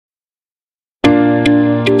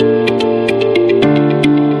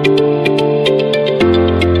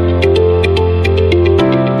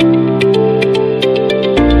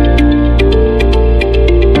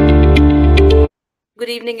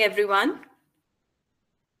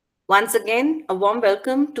Once again, a warm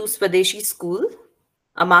welcome to Swadeshi School,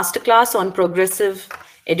 a masterclass on progressive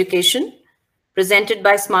education presented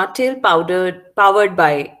by SmartTail, powered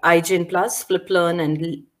by iGen Plus, FlipLearn,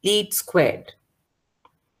 and Lead Squared.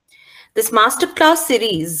 This masterclass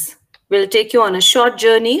series will take you on a short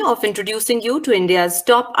journey of introducing you to India's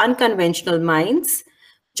top unconventional minds,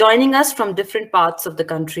 joining us from different parts of the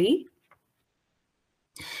country.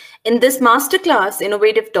 In this masterclass,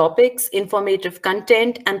 innovative topics, informative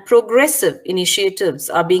content, and progressive initiatives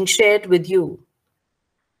are being shared with you.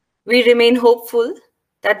 We remain hopeful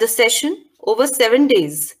that the session over 7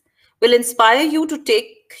 days will inspire you to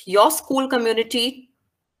take your school community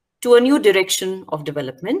to a new direction of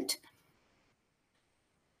development.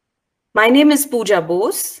 My name is Pooja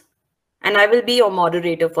Bose, and I will be your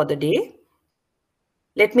moderator for the day.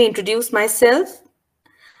 Let me introduce myself.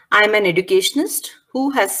 I am an educationist who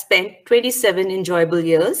has spent 27 enjoyable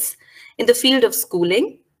years in the field of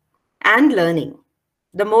schooling and learning.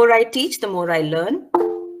 The more I teach, the more I learn.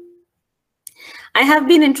 I have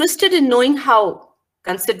been interested in knowing how,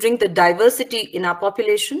 considering the diversity in our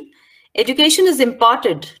population, education is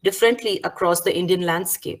imparted differently across the Indian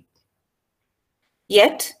landscape.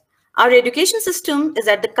 Yet, our education system is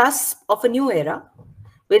at the cusp of a new era,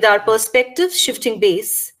 with our perspective shifting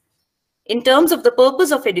base in terms of the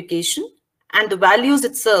purpose of education and the values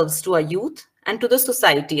it serves to our youth and to the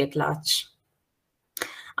society at large.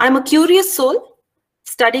 I'm a curious soul,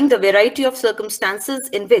 studying the variety of circumstances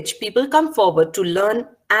in which people come forward to learn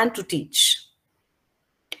and to teach.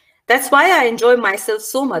 That's why I enjoy myself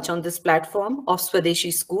so much on this platform of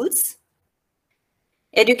Swadeshi Schools.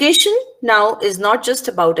 Education now is not just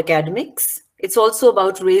about academics, it's also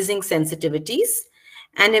about raising sensitivities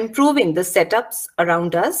and improving the setups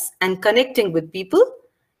around us and connecting with people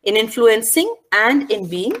in influencing and in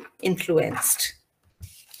being influenced.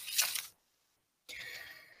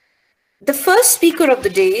 The first speaker of the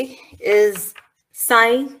day is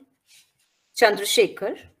Sai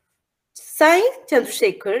Chandrasekhar. Sai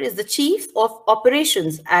Chandrasekhar is the Chief of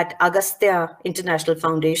Operations at Agastya International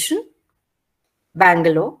Foundation,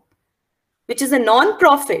 Bangalore, which is a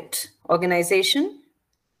non-profit organization.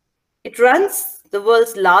 It runs the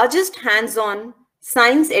world's largest hands-on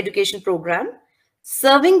science education program,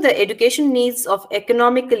 serving the education needs of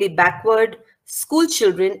economically backward school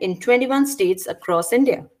children in 21 states across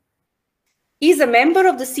India. He is a member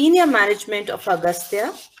of the senior management of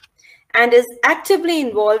Agastya and is actively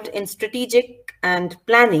involved in strategy and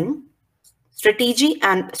planning,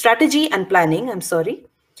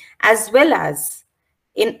 as well as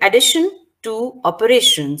in addition to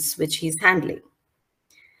operations, which he's handling.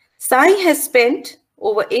 Sai has spent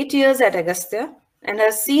over 8 years at Agastya and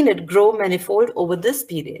has seen it grow manifold over this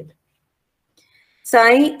period.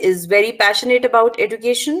 Sai is very passionate about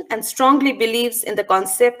education and strongly believes in the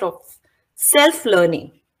concept of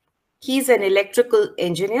self-learning. He's an electrical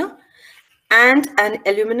engineer and an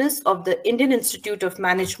alumnus of the Indian Institute of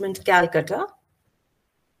Management, Calcutta.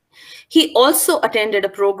 He also attended a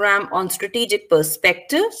program on strategic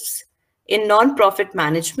perspectives in non-profit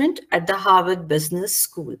management at the Harvard Business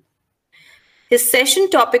School. His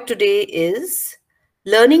session topic today is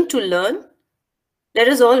Learning to Learn. Let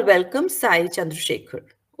us all welcome Sai Chandrasekhar.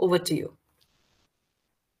 Over to you.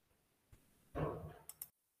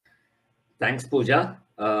 Thanks, Pooja,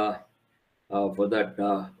 for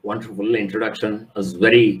that wonderful introduction. I was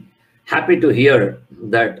very happy to hear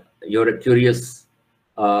that you're a curious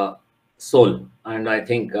soul, and I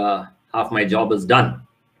think half my job is done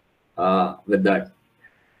with that.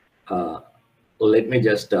 Let me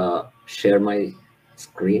just share my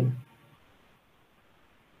screen.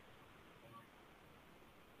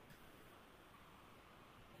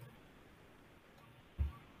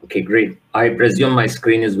 Okay, great. I presume my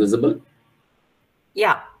screen is visible?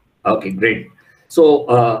 Yeah. Okay, great.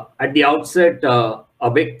 So at the outset, a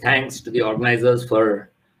big thanks to the organizers for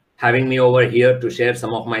having me over here to share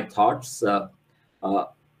some of my thoughts.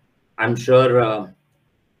 I'm sure,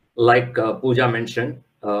 like Pooja mentioned,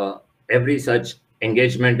 every such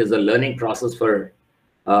engagement is a learning process for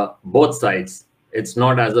both sides. It's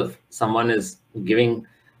not as if someone is giving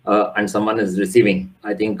and someone is receiving.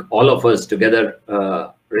 I think all of us together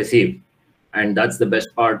receive, and that's the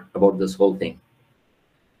best part about this whole thing.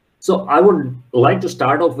 So I would like to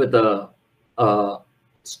start off with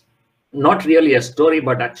not really a story,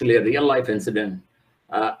 but actually a real life incident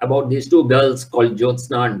about these two girls called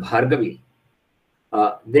Jyotsna and Bhargavi.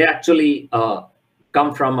 They actually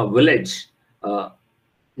come from a village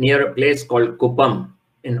near a place called Kuppam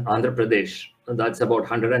in Andhra Pradesh. That's about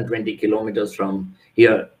 120 kilometers from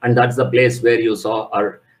here. And that's the place where you saw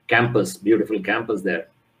our campus, beautiful campus there.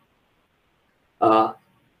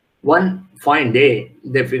 One fine day,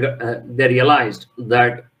 they realized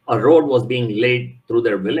that a road was being laid through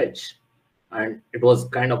their village, and it was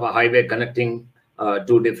kind of a highway connecting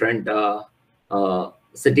two different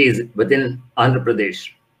cities within Andhra Pradesh.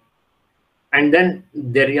 And then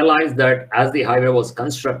they realized that as the highway was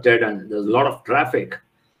constructed and there's a lot of traffic,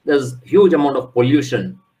 there's huge amount of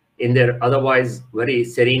pollution in their otherwise very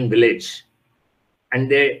serene village.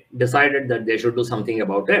 And they decided that they should do something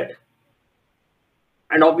about it.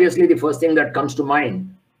 And obviously, the first thing that comes to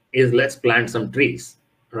mind is let's plant some trees,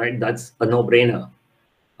 right? That's a no-brainer.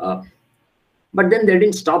 But then they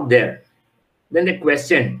didn't stop there. Then they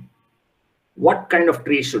questioned, what kind of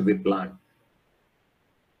trees should we plant?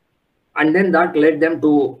 And then that led them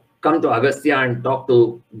to come to Agastya and talk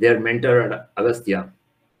to their mentor at Agastya.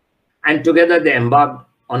 And together they embarked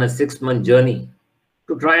on a 6-month journey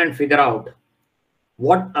to try and figure out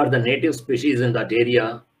what are the native species in that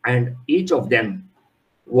area, and each of them,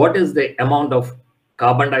 what is the amount of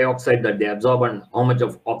carbon dioxide that they absorb and how much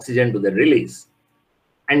of oxygen do they release.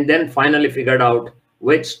 And then finally figured out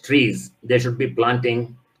which trees they should be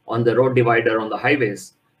planting on the road divider on the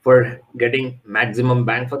highways for getting maximum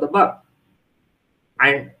bang for the buck.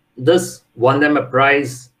 And this won them a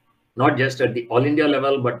prize, not just at the All India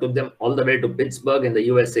level, but took them all the way to Pittsburgh in the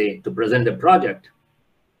USA to present the project.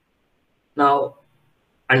 Now,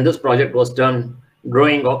 and this project was termed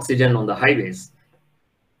Growing Oxygen on the Highways.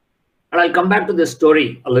 And I'll come back to this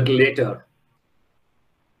story a little later.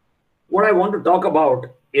 What I want to talk about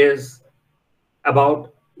is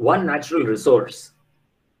about one natural resource.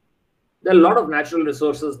 There are a lot of natural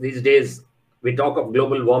resources these days. We talk of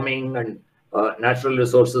global warming and natural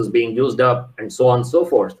resources being used up and so on and so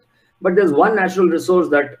forth. But there's one natural resource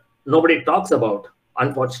that nobody talks about,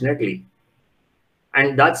 unfortunately.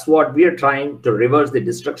 And that's what we are trying to reverse the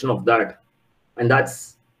destruction of that. And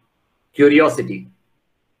that's curiosity.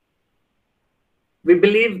 We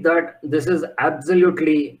believe that this is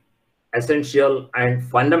absolutely essential and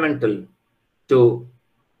fundamental to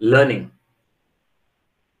learning.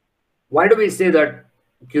 Why do we say that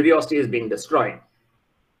curiosity is being destroyed?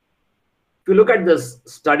 If you look at this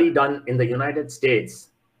study done in the United States,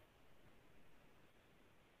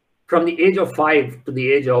 from the age of 5 to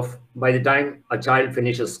the age of, by the time a child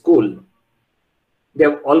finishes school,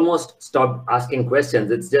 they've almost stopped asking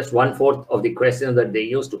questions. It's just 1/4 of the questions that they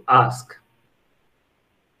used to ask.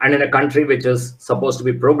 And in a country which is supposed to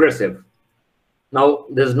be progressive. Now,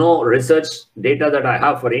 there's no research data that I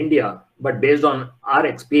have for India, but based on our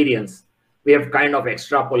experience, we have kind of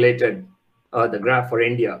extrapolated the graph for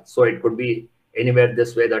India. So it could be anywhere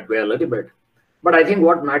this way, that way a little bit. But I think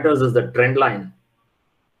what matters is the trend line.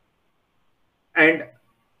 And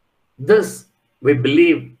this, we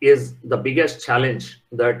believe, is the biggest challenge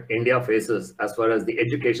that India faces as far as the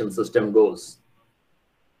education system goes.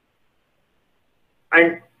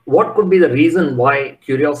 And what could be the reason why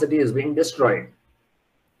curiosity is being destroyed?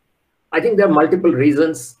 I think there are multiple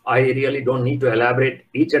reasons. I really don't need to elaborate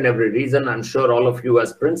each and every reason. I'm sure all of you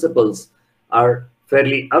as principals are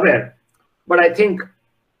fairly aware. But I think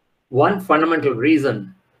one fundamental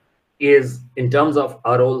reason is in terms of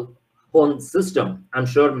our own system. I'm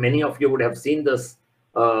sure many of you would have seen this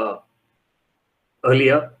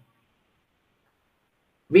earlier.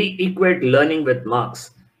 We equate learning with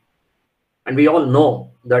marks. And we all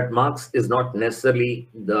know that marks is not necessarily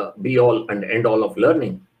the be-all and end-all of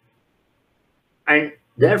learning. And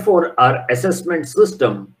therefore, our assessment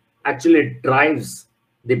system actually drives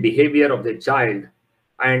the behavior of the child.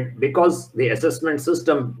 And because the assessment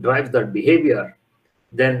system drives that behavior,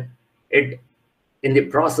 then it, in the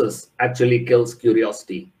process, actually kills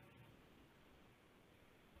curiosity.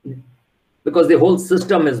 Because the whole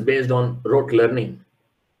system is based on rote learning.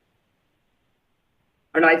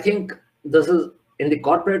 And I think this is, in the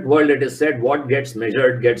corporate world, it is said, what gets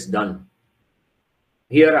measured gets done.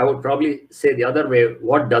 Here, I would probably say the other way,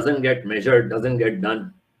 what doesn't get measured doesn't get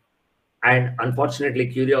done. And unfortunately,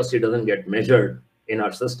 curiosity doesn't get measured in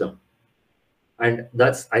our system. And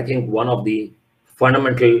that's, I think, one of the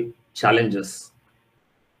fundamental challenges.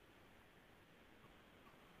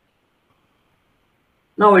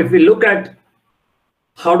 Now, if we look at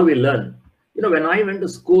how do we learn? When I went to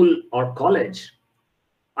school or college,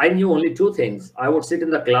 I knew only two things. I would sit in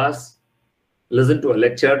the class, listen to a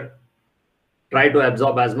lecture, try to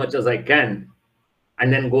absorb as much as I can,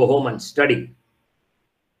 and then go home and study.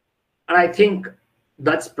 And I think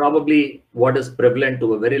that's probably what is prevalent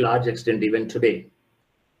to a very large extent even today.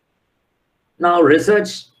 Now,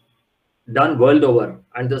 research done world over,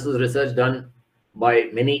 and this is research done by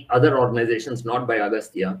many other organizations, not by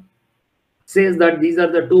Agastya, says that these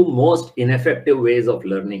are the two most ineffective ways of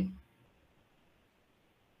learning.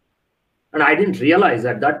 And I didn't realize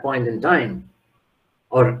at that point in time,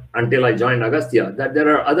 or until I joined Agastya, that there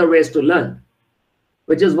are other ways to learn,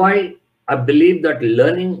 which is why I believe that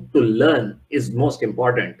learning to learn is most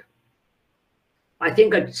important. I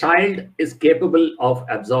think a child is capable of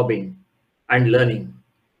absorbing and learning.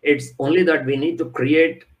 It's only that we need to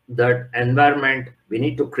create that environment. We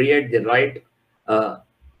need to create the uh,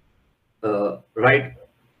 right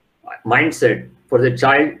mindset for the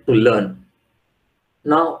child to learn.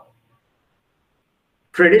 Now,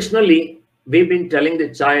 traditionally, we've been telling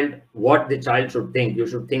the child what the child should think. You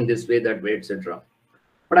should think this way, that way, etc.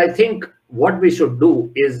 But I think what we should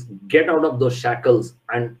do is get out of those shackles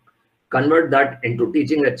and convert that into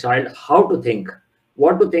teaching a child how to think,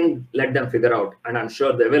 what to think, let them figure out, and I'm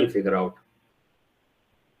sure they will figure out.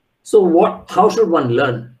 So how should one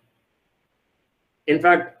learn? In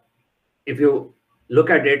fact, if you look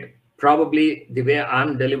at it, probably the way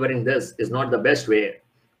I'm delivering this is not the best way,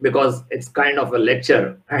 because it's kind of a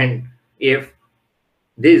lecture. And if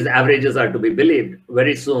these averages are to be believed,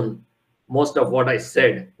 very soon, most of what I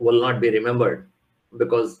said will not be remembered,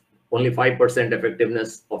 because only 5%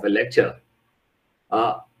 effectiveness of a lecture.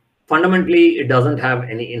 Fundamentally, it doesn't have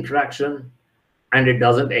any interaction, and it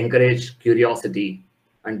doesn't encourage curiosity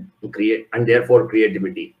and therefore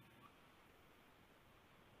creativity.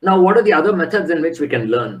 Now, what are the other methods in which we can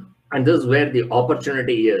learn? And this is where the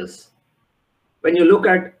opportunity is. When you look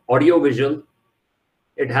at audiovisual,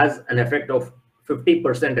 it has an effect of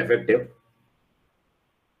 50% effective.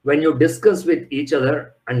 When you discuss with each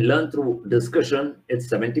other and learn through discussion, it's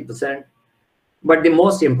 70%. But the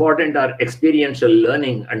most important are experiential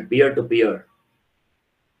learning and peer-to-peer.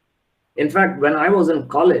 In fact, when I was in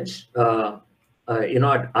college, at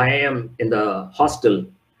IIM in the hostel,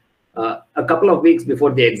 a couple of weeks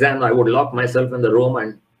before the exam, I would lock myself in the room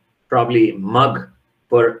and probably mug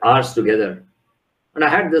for hours together. And I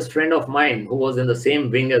had this friend of mine who was in the same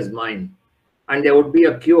wing as mine. And there would be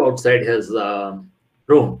a queue outside his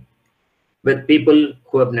room with people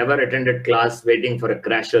who have never attended class waiting for a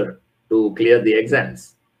crasher to clear the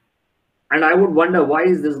exams. And I would wonder, why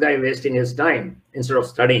is this guy wasting his time instead of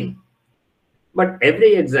studying? But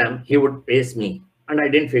every exam, he would pace me. And I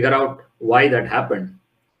didn't figure out why that happened.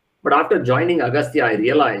 But after joining Agastya, I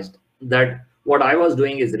realized that what I was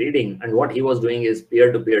doing is reading, and what he was doing is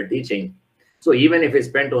peer-to-peer teaching. So even if he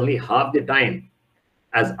spent only half the time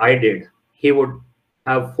as I did, he would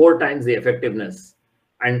have 4 times the effectiveness.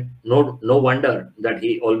 And no wonder that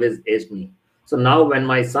he always aced me. So now when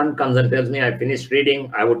my son comes and tells me I finished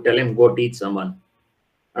reading, I would tell him, go teach someone.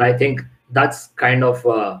 And I think that's kind of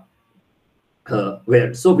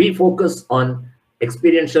where. So we focus on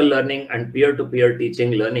experiential learning and peer-to-peer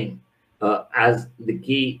teaching learning as the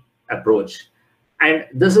key approach. And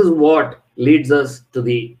this is what leads us to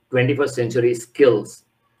the 21st century skills.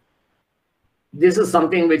 This is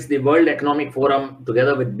something which the World Economic Forum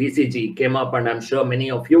together with BCG came up, and I'm sure many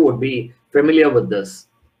of you would be familiar with this.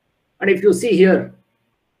 And if you see here,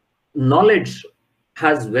 knowledge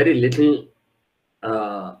has very little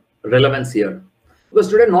relevance here. Because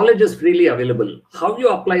today knowledge is freely available. How you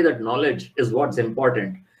apply that knowledge is what's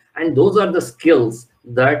important. And those are the skills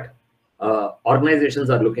that organizations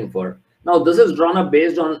are looking for. Now, this is drawn up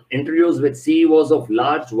based on interviews with CEOs of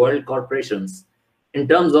large world corporations in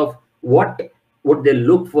terms of what would they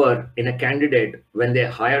look for in a candidate when they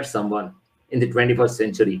hire someone in the 21st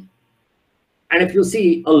century. And if you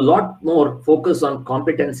see, a lot more focus on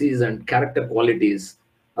competencies and character qualities,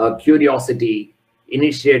 curiosity,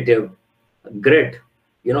 initiative, grit,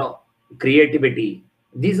 creativity.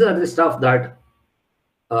 These are the stuff that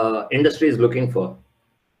industry is looking for.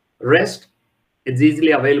 Rest, it's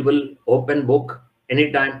easily available, open book,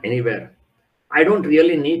 anytime, anywhere. I don't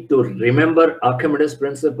really need to remember Archimedes'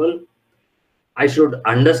 principle. I should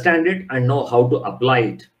understand it and know how to apply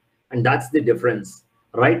it. And that's the difference.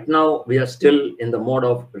 Right now, we are still in the mode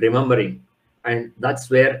of remembering. And that's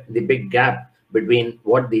where the big gap between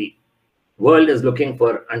what the world is looking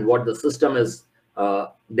for and what the system is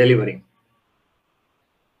delivering.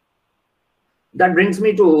 That brings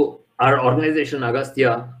me to our organization,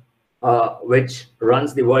 Agastya, which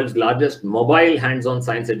runs the world's largest mobile hands-on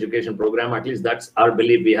science education program. At least that's our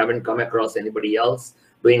belief. We haven't come across anybody else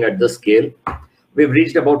doing at this scale. We've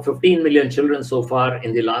reached about 15 million children so far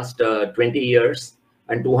in the last 20 years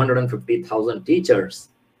and 250,000 teachers.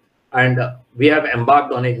 And we have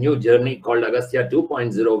embarked on a new journey called Agastya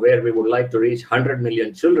 2.0, where we would like to reach 100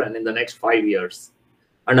 million children in the next 5 years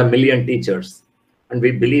and 1 million teachers. And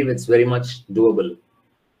we believe it's very much doable.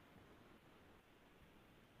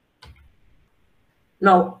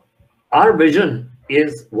 Now, our vision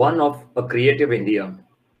is one of a creative India.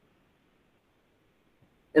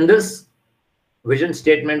 In this, vision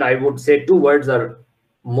statement, I would say two words are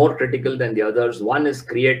more critical than the others. One is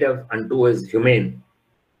creative and two is humane.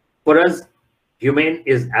 For us, humane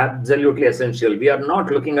is absolutely essential. We are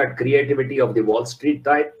not looking at creativity of the Wall Street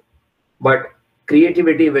type, but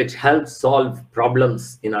creativity which helps solve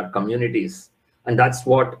problems in our communities. And that's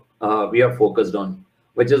what we are focused on,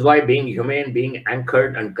 which is why being humane, being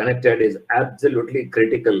anchored and connected is absolutely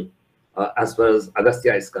critical as far as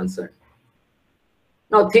Agastya is concerned.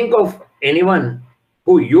 Now think of anyone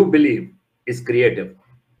who you believe is creative.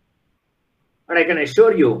 And I can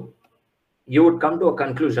assure you, you would come to a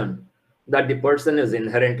conclusion that the person is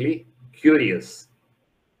inherently curious.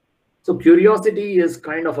 So curiosity is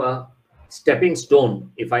kind of a stepping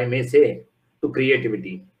stone, if I may say, to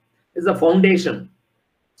creativity. It's a foundation.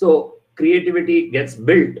 So creativity gets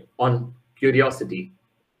built on curiosity.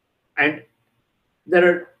 And there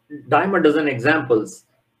are dime a dozen examples.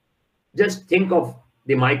 Just think of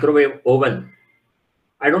the microwave oven.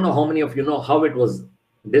 I don't know how many of you know how it was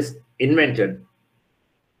invented.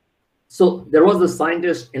 So there was a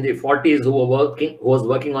scientist in the 40s who was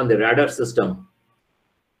working on the radar system.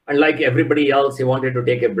 And like everybody else, he wanted to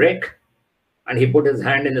take a break. And he put his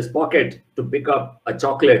hand in his pocket to pick up a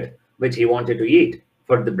chocolate which he wanted to eat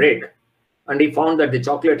for the break. And he found that the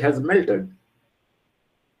chocolate has melted.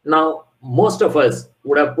 Now, most of us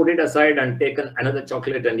would have put it aside and taken another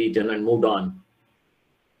chocolate and eaten and moved on.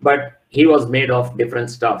 But he was made of different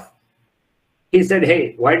stuff. He said,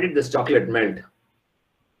 hey, why did this chocolate melt?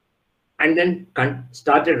 And then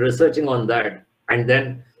started researching on that, and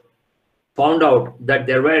then found out that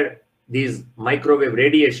there were these microwave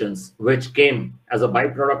radiations which came as a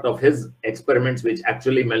byproduct of his experiments, which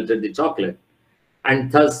actually melted the chocolate.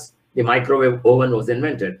 And thus the microwave oven was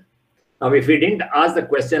invented. Now, if we didn't ask the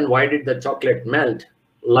question, why did the chocolate melt?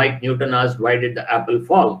 Like Newton asked, why did the apple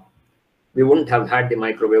fall? We wouldn't have had the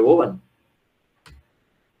microwave oven.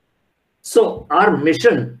 So our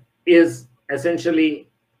mission is essentially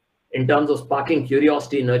in terms of sparking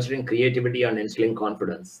curiosity, nurturing creativity, and instilling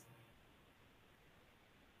confidence.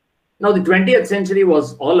 Now, the 20th century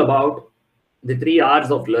was all about the 3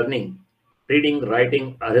 R's of learning: reading,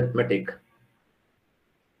 writing, arithmetic.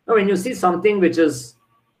 Now, when you see something which is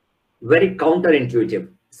very counterintuitive,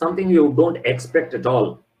 something you don't expect at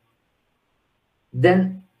all,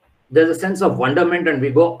 then there's a sense of wonderment and we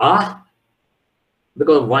go, ah,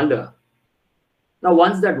 because of wonder. Now,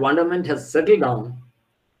 once that wonderment has settled down,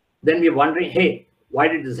 then we're wondering, hey, why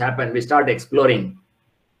did this happen? We start exploring.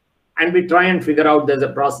 And we try and figure out there's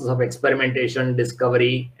a process of experimentation,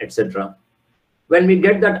 discovery, etc. When we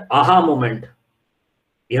get that aha moment,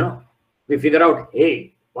 we figure out,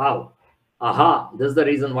 hey, wow, aha, this is the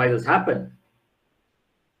reason why this happened.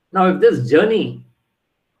 Now, if this journey,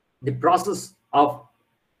 the process of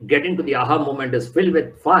getting to the aha moment is filled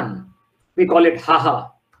with fun, we call it haha.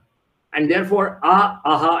 And therefore,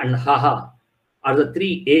 aha, and haha are the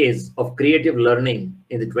 3 A's of creative learning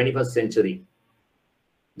in the 21st century.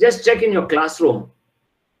 Just check in your classroom.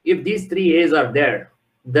 If these 3 A's are there,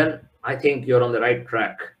 then I think you're on the right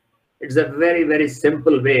track. It's a very, very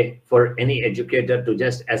simple way for any educator to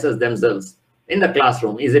just assess themselves in the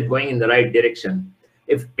classroom. Is it going in the right direction?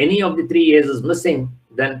 If any of the 3 A's is missing,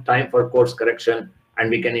 then time for course correction, and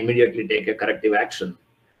we can immediately take a corrective action.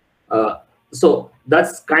 So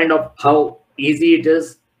that's kind of how easy it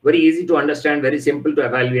is. Very easy to understand, very simple to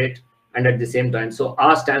evaluate, and at the same time. So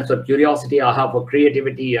R stands for curiosity, AHA for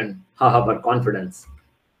creativity, and HAHA for confidence.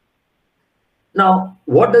 Now,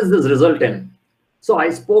 what does this result in? So I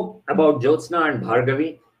spoke about Jyotsna and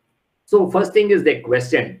Bhargavi. So first thing is they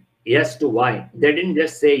questioned yes to why. They didn't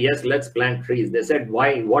just say, yes, let's plant trees. They said,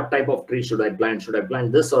 why? What type of tree should I plant? Should I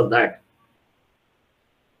plant this or that?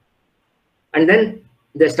 And then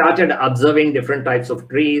they started observing different types of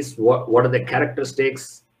trees. What are the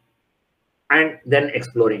characteristics? And then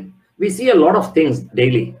exploring. We see a lot of things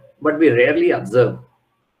daily, but we rarely observe.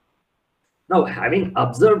 Now, having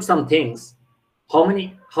observed some things,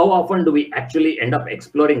 how often do we actually end up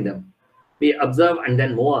exploring them? We observe and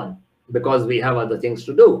then move on because we have other things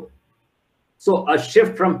to do. So a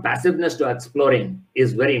shift from passiveness to exploring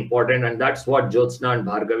is very important, and that's what Jyotsna and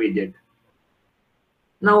Bhargavi did.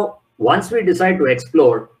 Now, once we decide to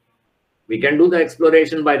explore, we can do the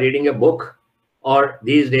exploration by reading a book, or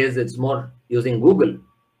these days it's more using Google.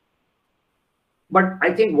 But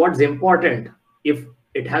I think what's important, if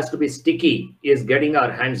it has to be sticky, is getting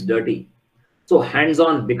our hands dirty. So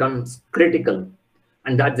hands-on becomes critical.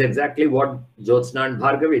 And that's exactly what Jyotsna and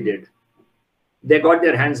Bhargavi did. They got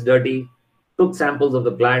their hands dirty, took samples of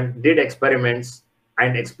the plant, did experiments,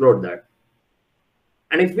 and explored that.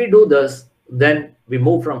 And if we do this, then we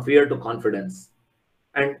move from fear to confidence.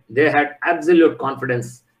 And they had absolute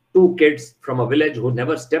confidence. Two kids from a village who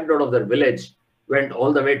never stepped out of their village went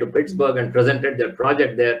all the way to Pittsburgh and presented their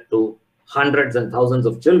project there to hundreds and thousands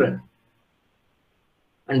of children.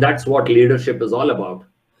 And that's what leadership is all about.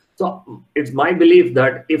 So it's my belief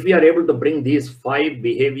that if we are able to bring these 5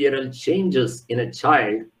 behavioral changes in a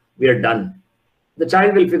child, we are done. The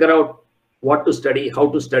child will figure out what to study, how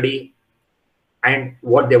to study, and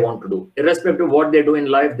what they want to do. Irrespective of what they do in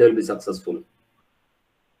life, they will be successful.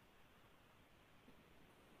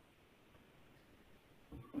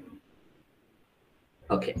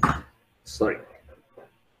 Okay, sorry.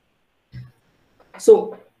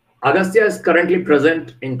 So Agastya is currently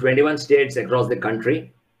present in 21 states across the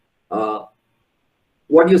country.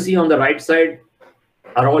 What you see on the right side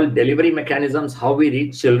are all delivery mechanisms, how we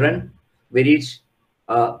reach children. We reach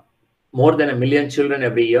more than 1 million children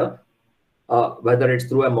every year, whether it's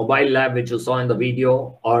through a mobile lab, which you saw in the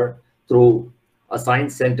video, or through a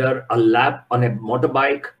science center, a lab on a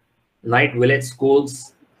motorbike, night village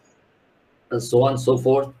schools, and so on and so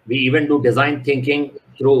forth. We even do design thinking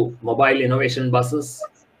through mobile innovation buses.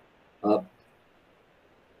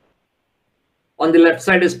 On the left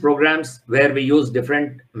side is programs where we use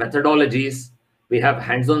different methodologies. We have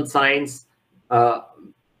hands-on science.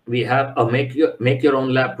 We have a make your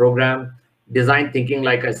own lab program, design thinking,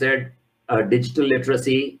 like I said, digital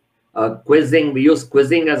literacy, quizzing. We use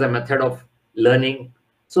quizzing as a method of learning.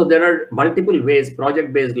 So there are multiple ways,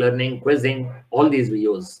 project-based learning, quizzing, all these we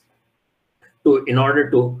use in order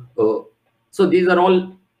to, so these are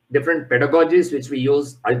all different pedagogies which we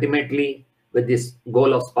use ultimately with this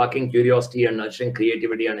goal of sparking curiosity and nurturing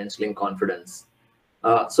creativity and instilling confidence.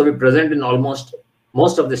 So we present in almost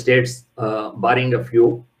most of the states, barring a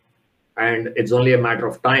few, and it's only a matter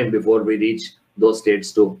of time before we reach those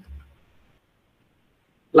states too.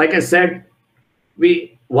 Like I said,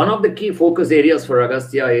 one of the key focus areas for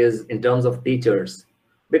Agastya is in terms of teachers,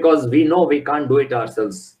 because we know we can't do it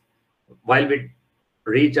ourselves. While we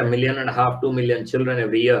reach 1.5 million, 2 million children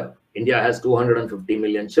every year, India has 250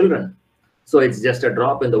 million children. So it's just a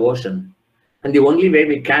drop in the ocean. And the only way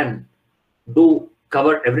we can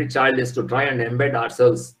cover every child is to try and embed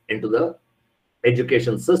ourselves into the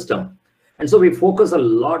education system. And so we focus a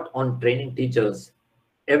lot on training teachers.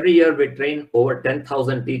 Every year we train over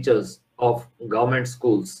 10,000 teachers of government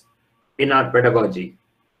schools in our pedagogy.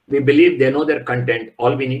 We believe they know their content.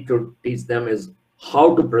 All we need to teach them is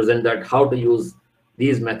how to present that, how to use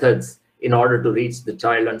these methods in order to reach the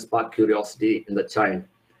child and spark curiosity in the child.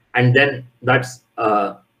 And then that's,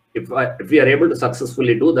 if we are able to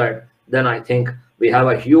successfully do that, then I think we have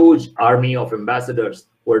a huge army of ambassadors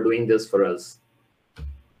who are doing this for us.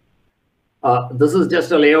 This is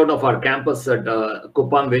just a layout of our campus at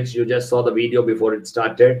Kuppam, which you just saw the video before it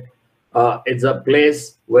started. It's a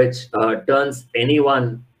place which turns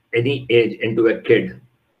anyone, any age, into a kid.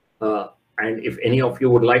 And if any of you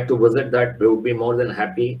would like to visit that, we would be more than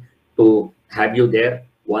happy to have you there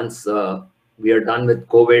once we are done with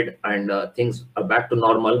COVID and things are back to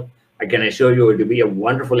normal. I can assure you it will be a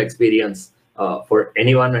wonderful experience for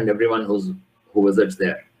anyone and everyone who visits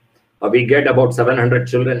there. We get about 700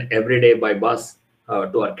 children every day by bus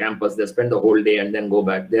to our campus. They spend the whole day and then go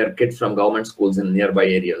back. They are kids from government schools in nearby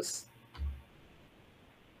areas.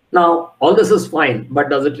 Now, all this is fine, but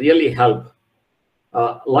does it really help?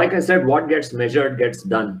 Like I said, what gets measured gets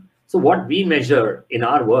done. So what we measure in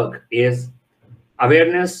our work is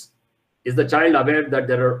awareness. Is the child aware that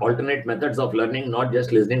there are alternate methods of learning, not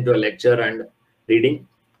just listening to a lecture and reading?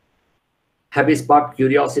 Have we sparked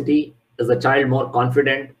curiosity? Is the child more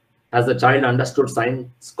confident? Has the child understood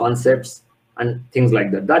science concepts and things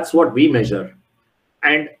like that? That's what we measure.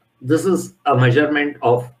 And this is a measurement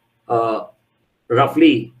of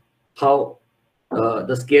roughly how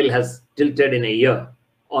the scale has tilted in a year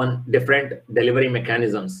on different delivery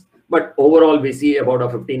mechanisms. But overall, we see about a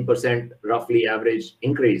 15% roughly average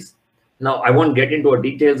increase. Now, I won't get into the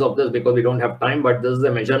details of this because we don't have time, but this is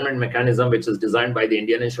a measurement mechanism which is designed by the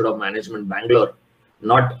Indian Institute of Management, Bangalore,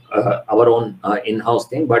 not our own in-house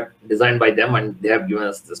thing, but designed by them, and they have given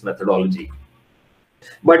us this methodology.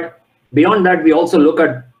 But beyond that, we also look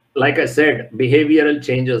at, like I said, behavioral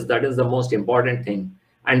changes. That is the most important thing.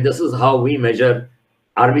 And this is how we measure,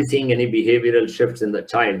 are we seeing any behavioral shifts in the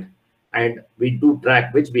child? And we do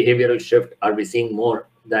track which behavioral shift are we seeing more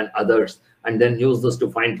than others, and then use this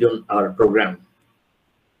to fine-tune our program.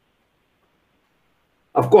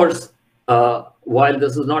 Of course, while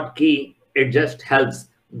this is not key, it just helps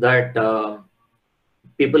that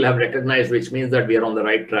people have recognized, which means that we are on the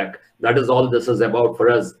right track. That is all this is about for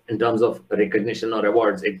us in terms of recognition or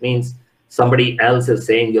awards. It means somebody else is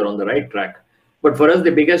saying you're on the right track. But for us,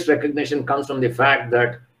 the biggest recognition comes from the fact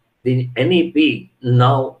that the NEP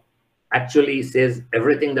now actually says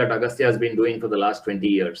everything that Agastya has been doing for the last 20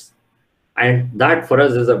 years. And that for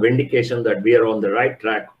us is a vindication that we are on the right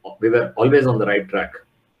track. We were always on the right track.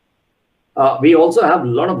 We also have a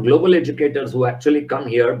lot of global educators who actually come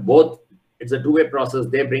here. Both, it's a two-way process.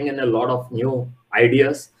 They bring in a lot of new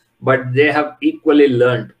ideas, but they have equally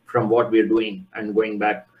learned from what we're doing and going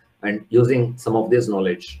back and using some of this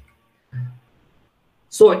knowledge.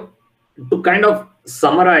 So to kind of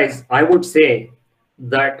summarize, I would say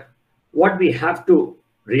that what we have to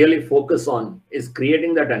really focus on is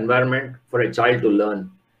creating that environment for a child to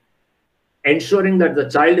learn. Ensuring that the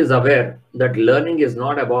child is aware that learning is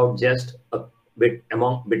not about just a bit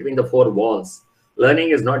between the four walls. Learning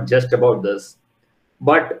is not just about this,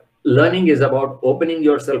 but learning is about opening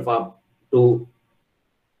yourself up to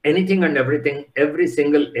anything and everything, every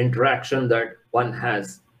single interaction that one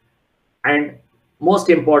has. And most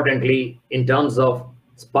importantly, in terms of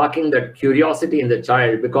sparking that curiosity in the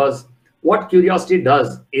child, because what curiosity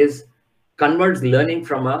does is converts learning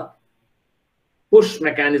from a push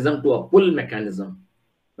mechanism to a pull mechanism.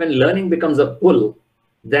 When learning becomes a pull,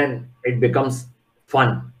 then it becomes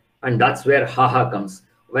fun. And that's where haha comes.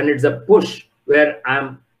 When it's a push, where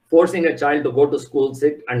I'm forcing a child to go to school,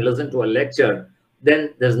 sit and listen to a lecture,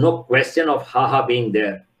 then there's no question of haha being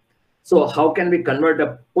there. So how can we convert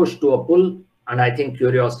a push to a pull? And I think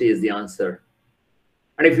curiosity is the answer.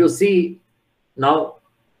 And if you see, now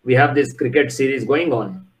we have this cricket series going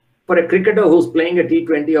on. For a cricketer who's playing a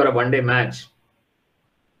T20 or a one-day match,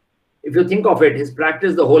 if you think of it, he's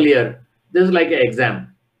practiced the whole year. This is like an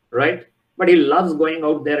exam, right? But he loves going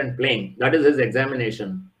out there and playing. That is his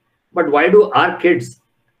examination. But why do our kids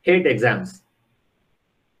hate exams?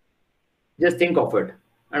 Just think of it.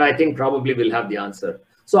 And I think probably we'll have the answer.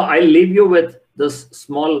 So I'll leave you with this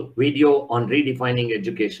small video on redefining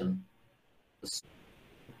education.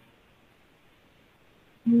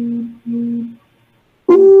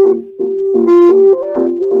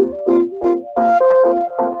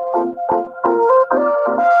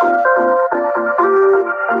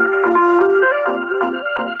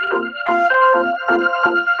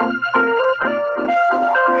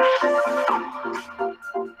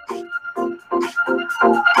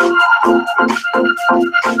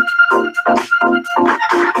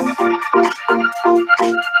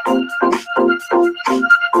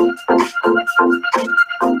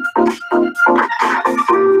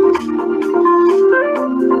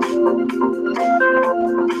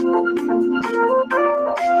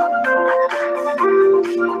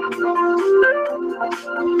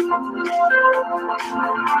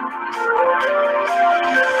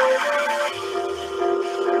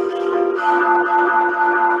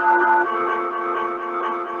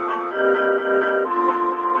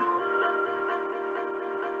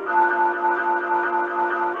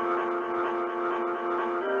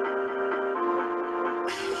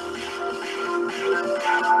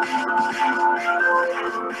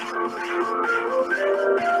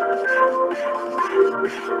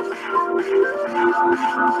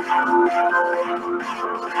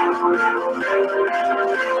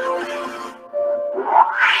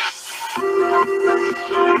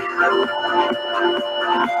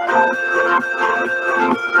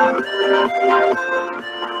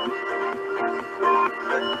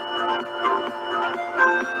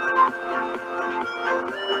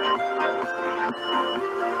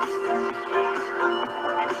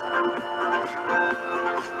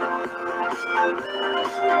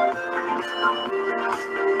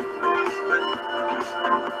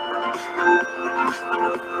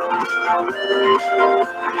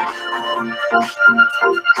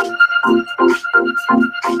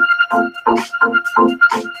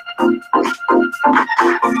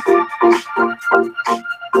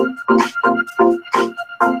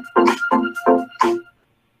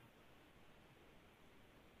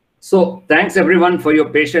 So thanks everyone for your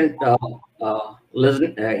patient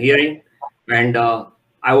hearing, and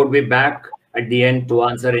I would be back at the end to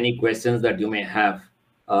answer any questions that you may have.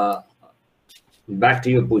 Back to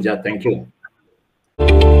you, Pooja. Thank you.